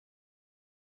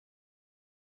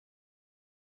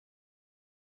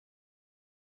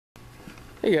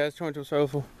Hey guys, 22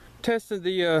 Soulful. Testing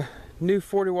the new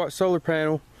 40-watt solar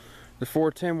panel. The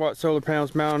 410 watt solar panel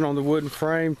is mounted on the wooden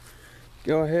frame.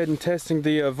 Go ahead and testing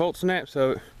the volts and amps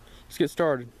of it. Let's get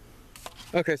started.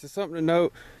 Okay, so something to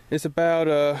note, it's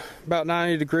about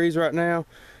 90 degrees right now,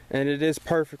 and it is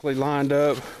perfectly lined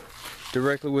up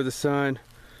directly with the sun.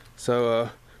 So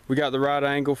we got the right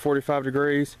angle, 45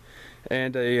 degrees,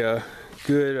 and a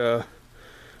good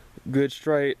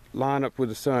straight line up with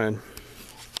the sun.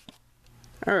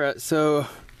 Alright, so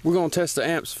we're going to test the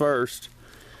amps first.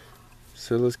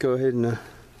 So let's go ahead and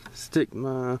stick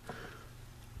my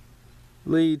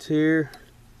leads here.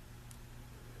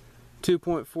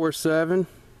 2.47.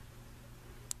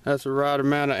 That's the right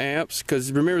amount of amps,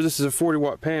 because remember this is a 40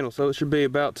 watt panel, so it should be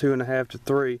about 2.5 to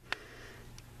 3.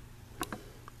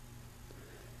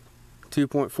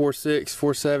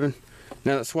 2.4647.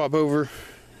 Now let's swap over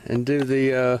and do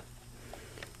the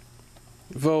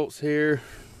volts here.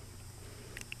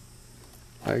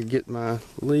 I can get my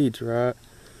leads right.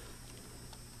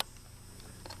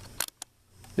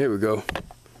 There we go.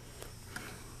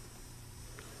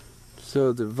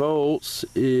 So the volts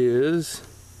is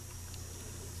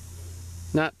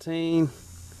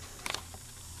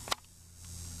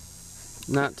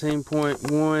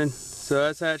 19.1. So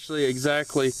that's actually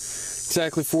exactly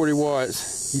 40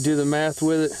 watts. You do the math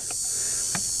with it.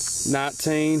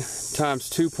 19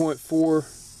 times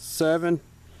 2.47.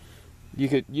 You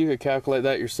could calculate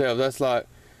that yourself. That's like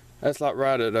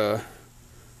right at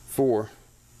 40,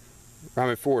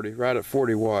 right at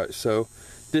 40 watts. So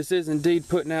this is indeed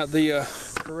putting out the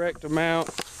correct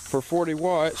amount for 40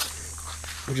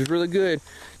 watts, which is really good.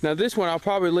 Now this one I'll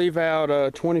probably leave out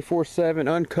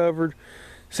 24/7 uncovered,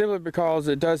 simply because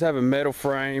it does have a metal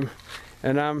frame,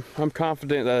 and I'm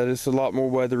confident that it's a lot more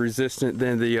weather resistant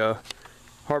than the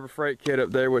Harbor Freight kit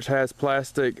up there, which has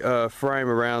plastic frame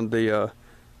around the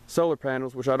solar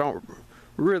panels, which I don't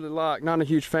really like, not a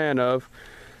huge fan of.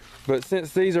 But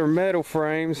since these are metal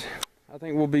frames, I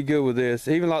think we'll be good with this.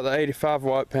 Even like the 85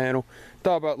 watt panel,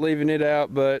 thought about leaving it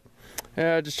out, but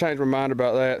yeah, I just changed my mind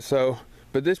about that. So,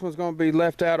 but this one's going to be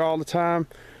left out all the time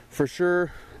for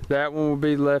sure. That one will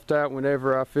be left out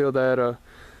whenever I feel that, or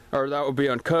that will be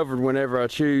uncovered whenever I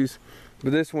choose.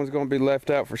 But this one's going to be left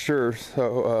out for sure.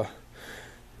 So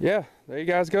yeah, there you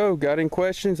guys go. Got any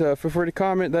questions? Feel free to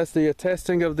comment. That's the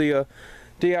testing of the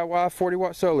DIY 40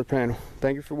 watt solar panel.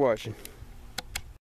 Thank you for watching.